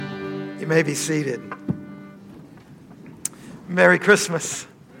You may be seated. Merry Christmas.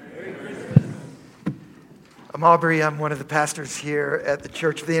 Merry Christmas. I'm Aubrey. I'm one of the pastors here at the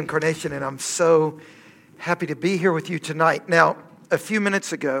Church of the Incarnation, and I'm so happy to be here with you tonight. Now, a few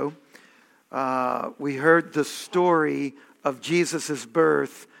minutes ago, we heard the story of Jesus'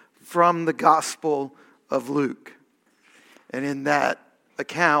 birth from the Gospel of Luke. And in that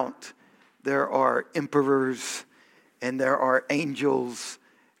account, there are emperors, and there are angels,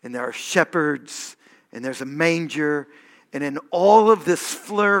 and there are shepherds, and there's a manger. And in all of this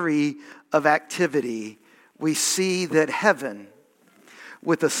flurry of activity, we see that heaven,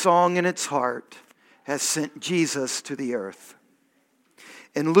 with a song in its heart, has sent Jesus to the earth.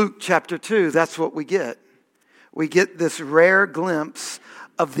 In Luke chapter 2, that's what we get. We get this rare glimpse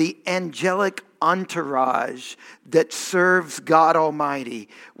of the angelic entourage that serves God Almighty.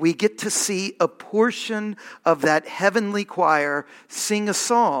 We get to see a portion of that heavenly choir sing a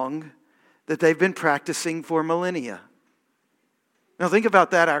song that they've been practicing for millennia. Now think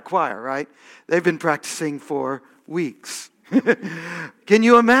about that, our choir, right? They've been practicing for weeks. Can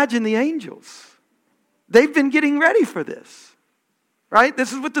you imagine the angels? They've been getting ready for this. Right?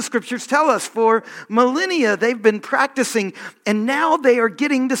 This is what the scriptures tell us. For millennia, they've been practicing, and now they are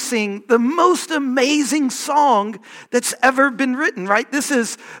getting to sing the most amazing song that's ever been written, right? This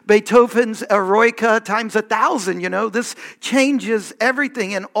is Beethoven's Eroica times 1,000, This changes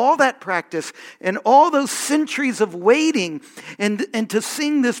everything, and all that practice, and all those centuries of waiting, and to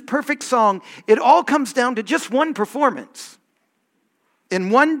sing this perfect song, it all comes down to just one performance.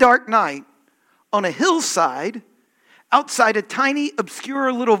 In one dark night, on a hillside, outside a tiny,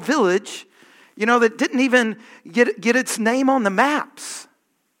 obscure little village, that didn't even get its name on the maps.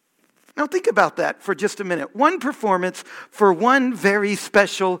 Now think about that for just a minute. One performance for one very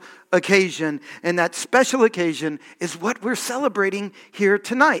special occasion, and that special occasion is what we're celebrating here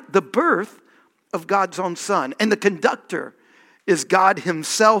tonight, the birth of God's own Son. And the conductor is God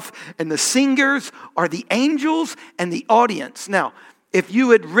himself, and the singers are the angels and the audience. Now, if you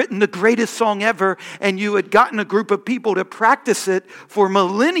had written the greatest song ever and you had gotten a group of people to practice it for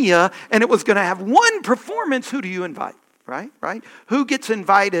millennia and it was going to have one performance, who do you invite? Right? Who gets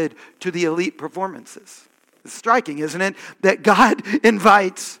invited to the elite performances? It's striking, isn't it? That God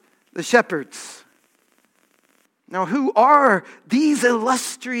invites the shepherds. Now, who are these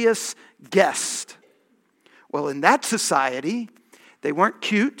illustrious guests? Well, in that society, they weren't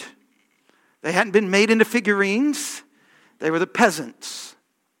cute. They hadn't been made into figurines. They were the peasants.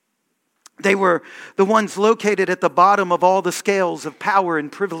 They were the ones located at the bottom of all the scales of power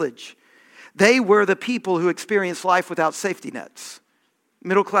and privilege. They were the people who experienced life without safety nets.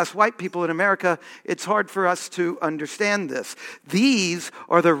 Middle-class white people in America, it's hard for us to understand this. These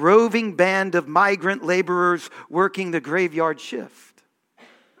are the roving band of migrant laborers working the graveyard shift.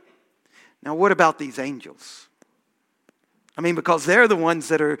 Now, what about these angels? Because they're the ones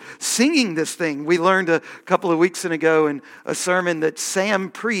that are singing this thing. We learned a couple of weeks ago in a sermon that Sam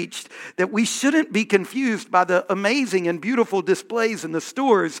preached that we shouldn't be confused by the amazing and beautiful displays in the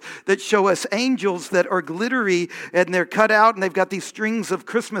stores that show us angels that are glittery and they're cut out and they've got these strings of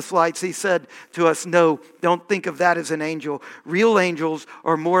Christmas lights. He said to us, no, don't think of that as an angel. Real angels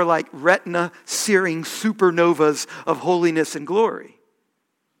are more like retina-searing supernovas of holiness and glory.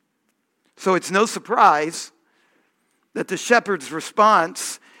 So it's no surprise that the shepherd's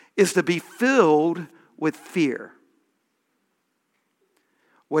response is to be filled with fear.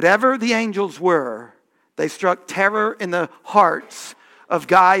 Whatever the angels were, they struck terror in the hearts of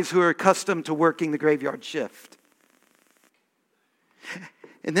guys who are accustomed to working the graveyard shift.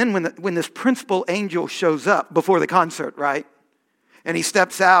 And then when this principal angel shows up before the concert, right? And he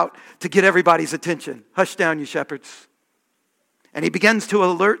steps out to get everybody's attention. Hush down, you shepherds. And he begins to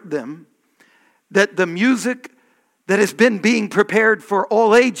alert them that the music that has been being prepared for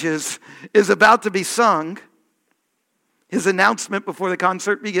all ages is about to be sung. His announcement before the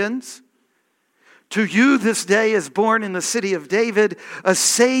concert begins. To you this day is born in the city of David a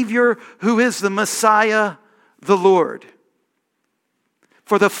Savior who is the Messiah, the Lord.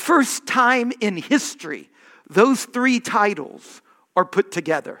 For the first time in history, those three titles are put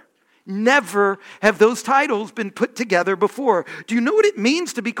together. Never have those titles been put together before. Do you know what it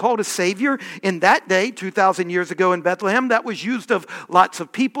means to be called a Savior? In that day, 2,000 years ago in Bethlehem, that was used of lots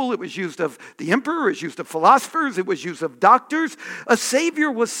of people. It was used of the emperor. It was used of philosophers. It was used of doctors. A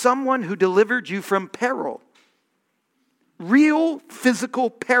Savior was someone who delivered you from peril. Real physical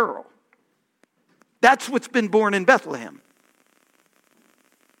peril. That's what's been born in Bethlehem.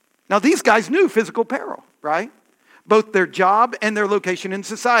 Now, these guys knew physical peril, right? Both their job and their location in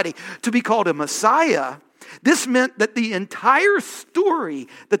society. To be called a Messiah This meant that the entire story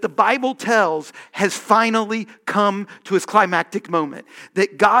that the Bible tells has finally come to its climactic moment.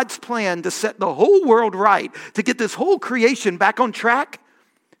 That God's plan to set the whole world right, to get this whole creation back on track,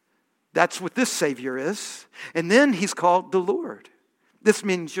 that's what this Savior is. And then he's called the Lord. This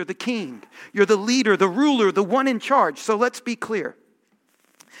means you're the king, you're the leader, the ruler, the one in charge. So let's be clear.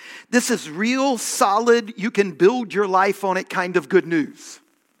 This is real, solid, you can build your life on it kind of good news.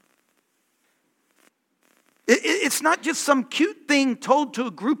 It's not just some cute thing told to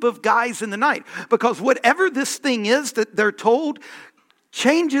a group of guys in the night. Because whatever this thing is that they're told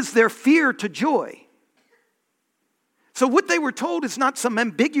changes their fear to joy. So what they were told is not some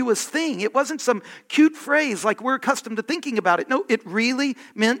ambiguous thing. It wasn't some cute phrase like we're accustomed to thinking about it. No, it really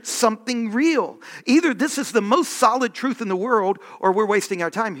meant something real. Either this is the most solid truth in the world, or we're wasting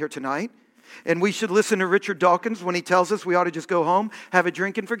our time here tonight. And we should listen to Richard Dawkins when he tells us we ought to just go home, have a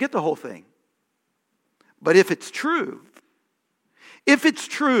drink, and forget the whole thing. But if it's true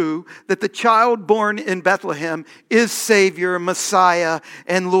that the child born in Bethlehem is Savior, Messiah,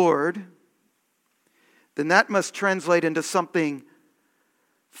 and Lord, then that must translate into something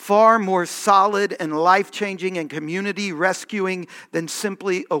far more solid and life-changing and community-rescuing than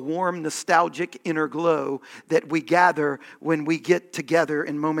simply a warm, nostalgic inner glow that we gather when we get together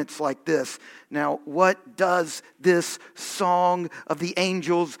in moments like this. Now, what does this song of the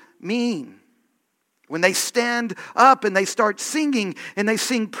angels mean? When they stand up and they start singing and they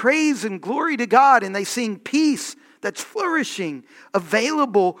sing praise and glory to God and they sing peace that's flourishing,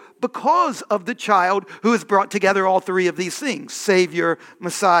 available because of the child who has brought together all three of these things, Savior,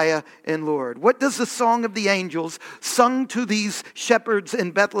 Messiah, and Lord. What does the song of the angels sung to these shepherds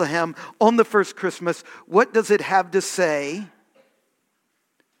in Bethlehem on the first Christmas, what does it have to say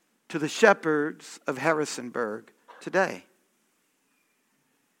to the shepherds of Harrisonburg today?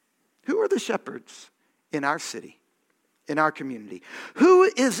 Who are the shepherds in our city, in our community? Who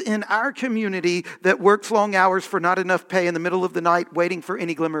is in our community that works long hours for not enough pay in the middle of the night waiting for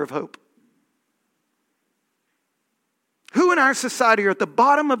any glimmer of hope? Who in our society are at the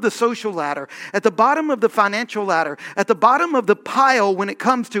bottom of the social ladder, at the bottom of the financial ladder, at the bottom of the pile when it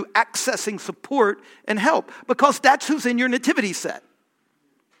comes to accessing support and help? Because that's who's in your nativity set.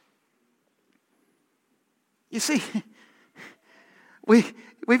 You see,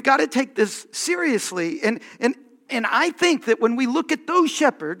 we've got to take this seriously. And I think that when we look at those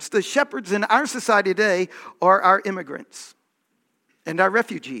shepherds, the shepherds in our society today are our immigrants and our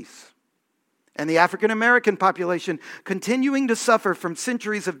refugees and the African American population continuing to suffer from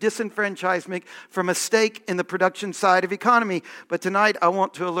centuries of disenfranchisement from a stake in the production side of economy. But tonight I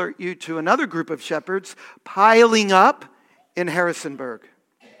want to alert you to another group of shepherds piling up in Harrisonburg.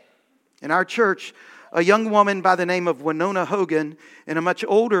 In our church, a young woman by the name of Winona Hogan and a much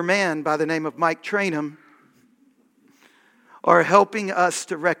older man by the name of Mike Trainham are helping us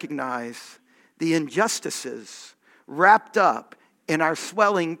to recognize the injustices wrapped up in our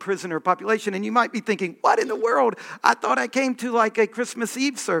swelling prisoner population. And you might be thinking, what in the world? I thought I came to like a Christmas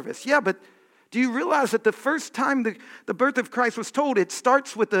Eve service. Yeah, but do you realize that the first time the birth of Christ was told, it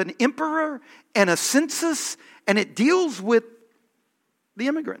starts with an emperor and a census, and it deals with the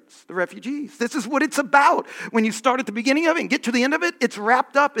immigrants, the refugees. This is what it's about. When you start at the beginning of it and get to the end of it, it's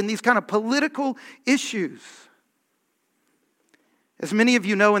wrapped up in these kind of political issues. As many of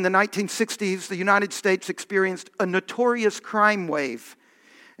you know, in the 1960s, the United States experienced a notorious crime wave.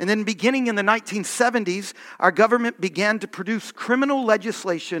 And then beginning in the 1970s, our government began to produce criminal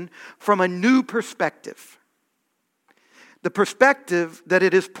legislation from a new perspective. The perspective that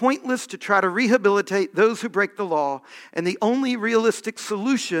it is pointless to try to rehabilitate those who break the law, and the only realistic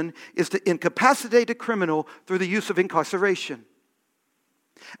solution is to incapacitate a criminal through the use of incarceration.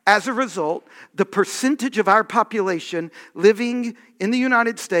 As a result, the percentage of our population living in the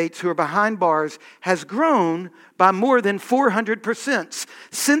United States who are behind bars has grown by more than 400%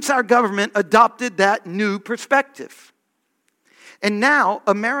 since our government adopted that new perspective. And now,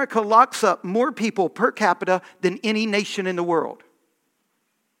 America locks up more people per capita than any nation in the world.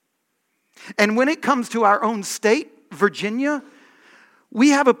 And when it comes to our own state, Virginia, we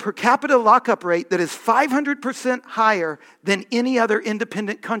have a per capita lockup rate that is 500% higher than any other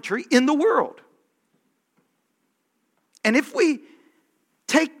independent country in the world. And if we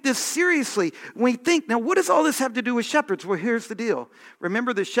take this seriously, we think, now what does all this have to do with shepherds? Well, here's the deal.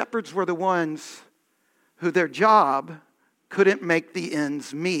 Remember, the shepherds were the ones who their job couldn't make the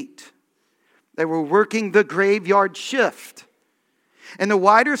ends meet. They were working the graveyard shift. And the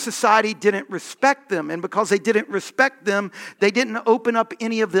wider society didn't respect them. And because they didn't respect them, they didn't open up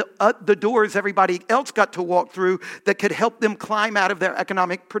any of the doors everybody else got to walk through that could help them climb out of their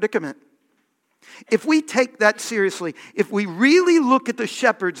economic predicament. If we take that seriously, if we really look at the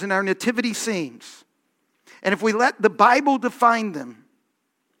shepherds in our nativity scenes, and if we let the Bible define them,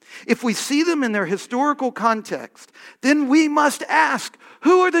 if we see them in their historical context, then we must ask,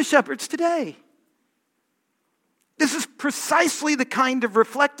 who are the shepherds today? This is precisely the kind of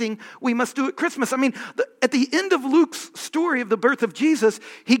reflecting we must do at Christmas. I mean, at the end of Luke's story of the birth of Jesus,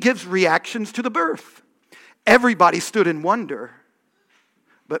 he gives reactions to the birth. Everybody stood in wonder,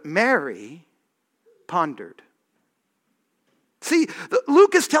 but Mary pondered. See,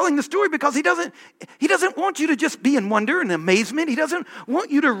 Luke is telling the story because he doesn't want you to just be in wonder and amazement. He doesn't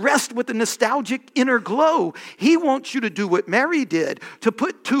want you to rest with a nostalgic inner glow. He wants you to do what Mary did, to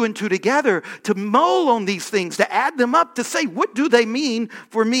put two and two together, to mull on these things, to add them up, to say, what do they mean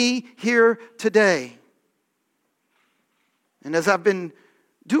for me here today? And as I've been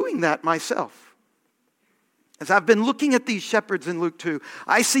doing that myself, as I've been looking at these shepherds in Luke 2,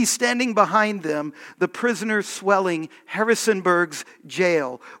 I see standing behind them the prisoners swelling Harrisonburg's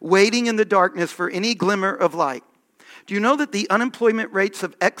jail, waiting in the darkness for any glimmer of light. Do you know that the unemployment rates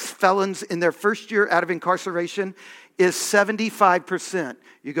of ex-felons in their first year out of incarceration is 75%?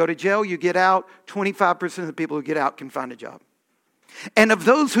 You go to jail, you get out, 25% of the people who get out can find a job. And of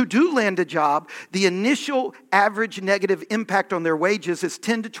those who do land a job, the initial average negative impact on their wages is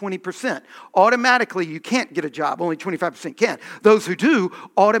 10 to 20%. Automatically, you can't get a job. Only 25% can. Those who do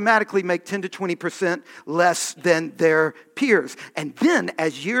automatically make 10 to 20% less than their peers. And then,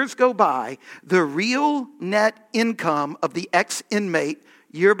 as years go by, the real net income of the ex-inmate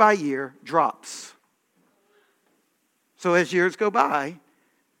year by year drops. So as years go by,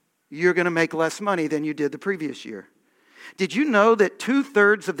 you're going to make less money than you did the previous year. Did you know that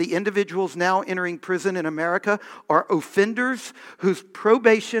 2/3 of the individuals now entering prison in America are offenders whose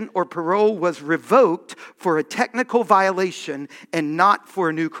probation or parole was revoked for a technical violation and not for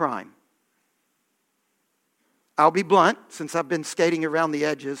a new crime? I'll be blunt, since I've been skating around the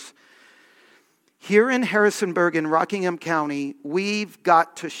edges. Here in Harrisonburg in Rockingham County, we've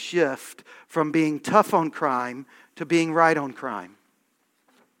got to shift from being tough on crime to being right on crime.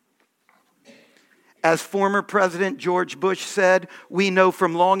 As former President George Bush said, we know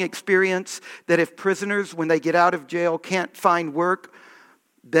from long experience that if prisoners, when they get out of jail, can't find work,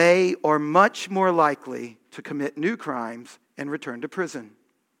 they are much more likely to commit new crimes and return to prison.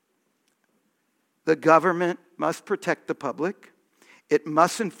 The government must protect the public. It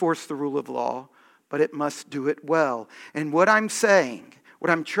must enforce the rule of law, but it must do it well. And what I'm saying, what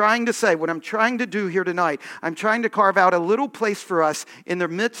I'm trying to do here tonight, I'm trying to carve out a little place for us in the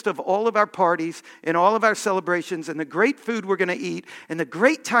midst of all of our parties and all of our celebrations and the great food we're going to eat and the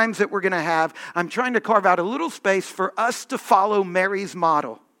great times that we're going to have. I'm trying to carve out a little space for us to follow Mary's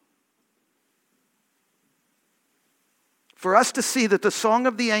model. For us to see that the Song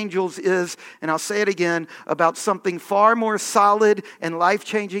of the Angels is, and I'll say it again, about something far more solid and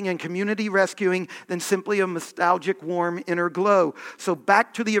life-changing and community rescuing than simply a nostalgic, warm inner glow. So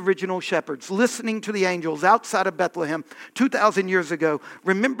back to the original shepherds, listening to the angels outside of Bethlehem 2,000 years ago.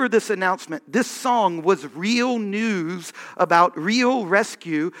 Remember this announcement. This song was real news about real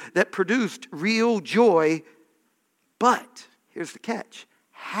rescue that produced real joy. But, here's the catch.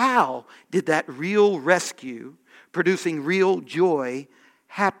 How did that real rescue producing real joy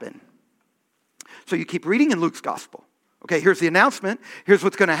happen? So you keep reading in Luke's gospel. Okay, here's the announcement. Here's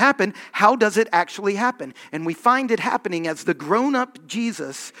what's going to happen. How does it actually happen? And we find it happening as the grown-up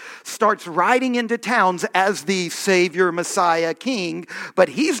Jesus starts riding into towns as the Savior, Messiah, King. But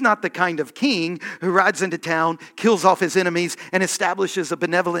he's not the kind of king who rides into town, kills off his enemies, and establishes a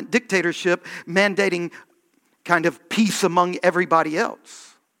benevolent dictatorship mandating kind of peace among everybody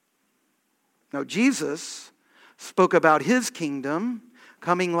else. No, Jesus spoke about his kingdom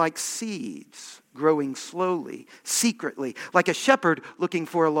coming like seeds, growing slowly, secretly, like a shepherd looking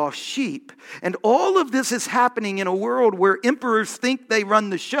for a lost sheep. And all of this is happening in a world where emperors think they run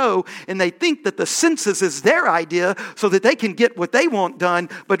the show and they think that the census is their idea so that they can get what they want done,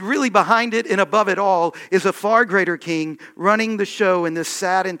 but really behind it and above it all is a far greater king running the show in this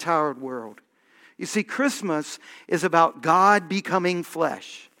sad and tired world. You see, Christmas is about God becoming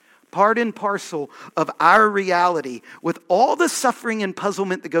flesh. Part and parcel of our reality with all the suffering and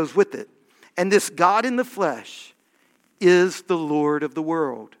puzzlement that goes with it. And this God in the flesh is the Lord of the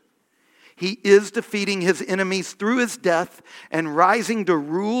world. He is defeating his enemies through his death and rising to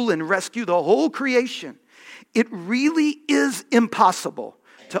rule and rescue the whole creation. It really is impossible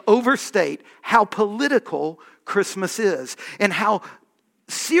to overstate how political Christmas is and how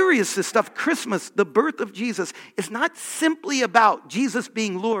serious this stuff. Christmas, the birth of Jesus, is not simply about Jesus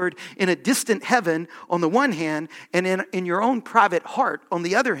being Lord in a distant heaven on the one hand and in your own private heart on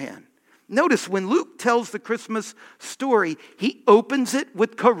the other hand. Notice when Luke tells the Christmas story, he opens it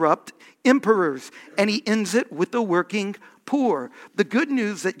with corrupt emperors and he ends it with the working poor. The good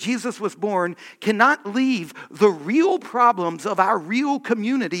news that Jesus was born cannot leave the real problems of our real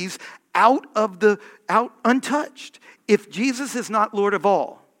communities out untouched. If Jesus is not Lord of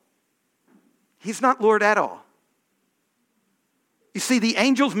all, he's not Lord at all. You see, the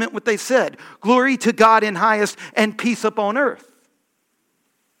angels meant what they said. Glory to God in highest and peace upon earth.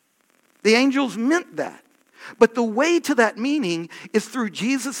 The angels meant that. But the way to that meaning is through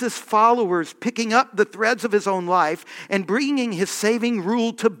Jesus' followers picking up the threads of his own life and bringing his saving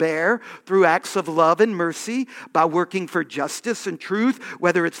rule to bear through acts of love and mercy by working for justice and truth,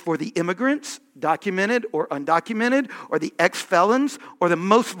 whether it's for the immigrants, documented or undocumented, or the ex-felons, or the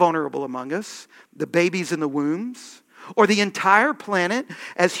most vulnerable among us, the babies in the wombs, or the entire planet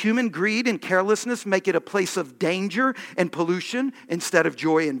as human greed and carelessness make it a place of danger and pollution instead of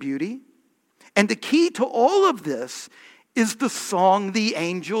joy and beauty. And the key to all of this is the song the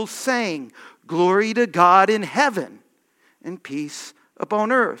angels sang, glory to God in heaven and peace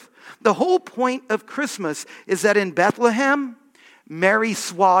upon earth. The whole point of Christmas is that in Bethlehem, Mary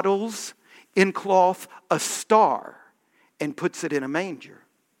swaddles in cloth a star and puts it in a manger.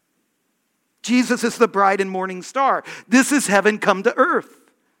 Jesus is the bright and morning star. This is heaven come to earth.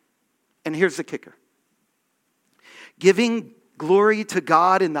 And here's the kicker. Giving glory to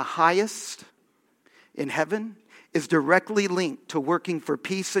God in the highest in heaven is directly linked to working for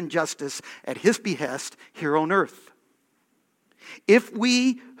peace and justice at his behest here on earth. If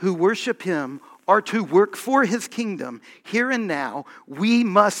we who worship him are to work for his kingdom here and now, we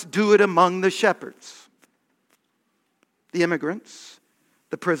must do it among the shepherds, the immigrants,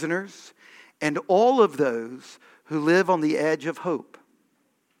 the prisoners, and all of those who live on the edge of hope.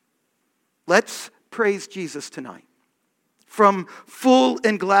 Let's praise Jesus tonight. From full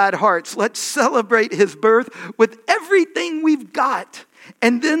and glad hearts, let's celebrate his birth with everything we've got.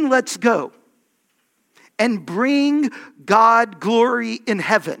 And then let's go and bring God glory in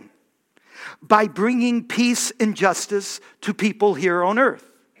heaven by bringing peace and justice to people here on earth.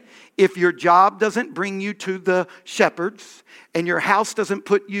 If your job doesn't bring you to the shepherds and your house doesn't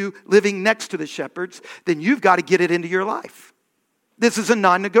put you living next to the shepherds, then you've got to get it into your life. This is a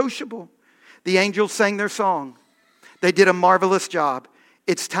non-negotiable. The angels sang their song. They did a marvelous job.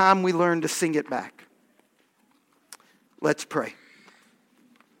 It's time we learn to sing it back. Let's pray.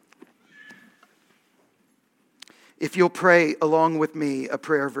 If you'll pray along with me a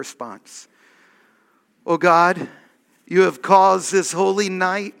prayer of response. Oh God, you have caused this holy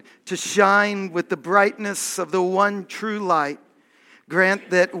night to shine with the brightness of the one true light. Grant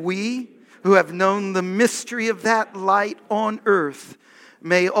that we, who have known the mystery of that light on earth,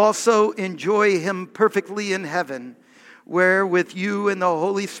 may also enjoy him perfectly in heaven, where with you and the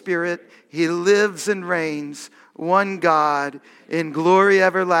Holy Spirit he lives and reigns, one God, in glory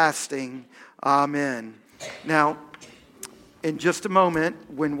everlasting. Amen. Now, in just a moment,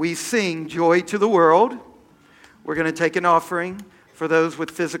 when we sing Joy to the World, we're going to take an offering for those with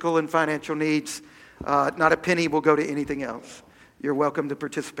physical and financial needs. Not a penny will go to anything else. You're welcome to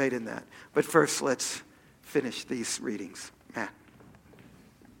participate in that. But first, let's finish these readings. Matt.